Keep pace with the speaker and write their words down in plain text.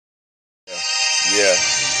Yeah,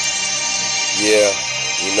 yeah,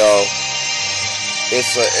 you know,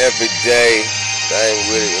 it's an everyday thing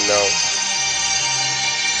with it, you know.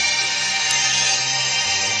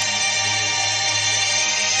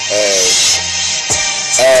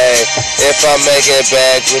 Hey, if I make it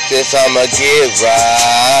back with this, I'ma get right.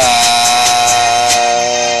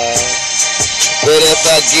 But if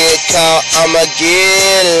I get caught, I'ma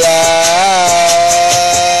get live.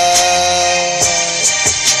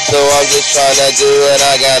 So I'm just tryna do what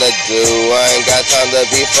I gotta do. I ain't got time to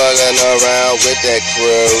be fucking around with that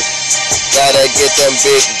crew. Gotta get them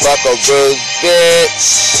big buckaroos,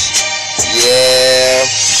 bitch. Yeah.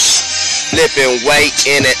 Flipping weight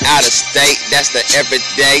in and out of state, that's the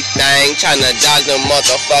everyday thing. Tryna dodge them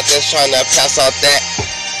motherfuckers, tryna pass out that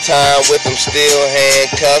time with them steel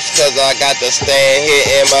handcuffs. Cause I got to stand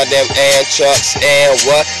here in my damn trucks. And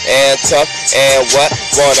what? And tough. And what?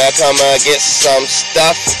 Wanna come and get some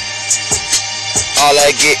stuff? All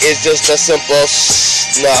I get is just a simple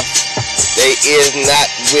snuff. They is not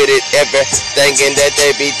with it ever, thinking that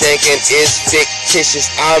they be thinking is fictitious.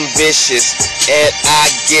 I'm vicious, and I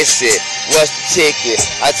guess it. What's the ticket?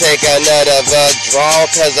 I take another draw,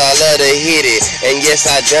 cause I love to hit it. And yes,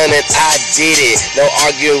 I done it, I did it. No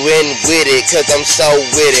arguing with it, cause I'm so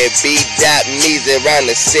with it. B-Dot me's around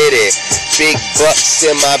the city. Big bucks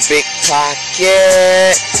in my big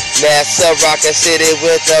pocket. NASA Rocket City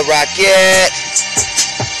with a rocket.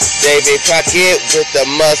 Davy Crockett with the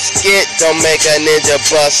musket. Don't make a ninja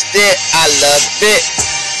bust it. I love it.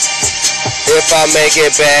 If I make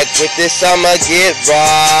it back with this, I'ma get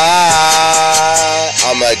right.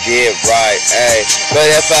 I'ma get right, ayy. But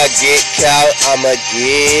if I get caught, I'ma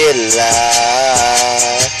get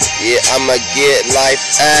life. Yeah, I'ma get life,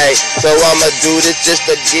 ayy. So I'ma do this just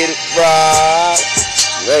to get it right.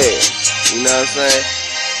 Yeah, you know what I'm saying?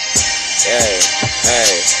 Hey,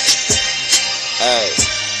 hey.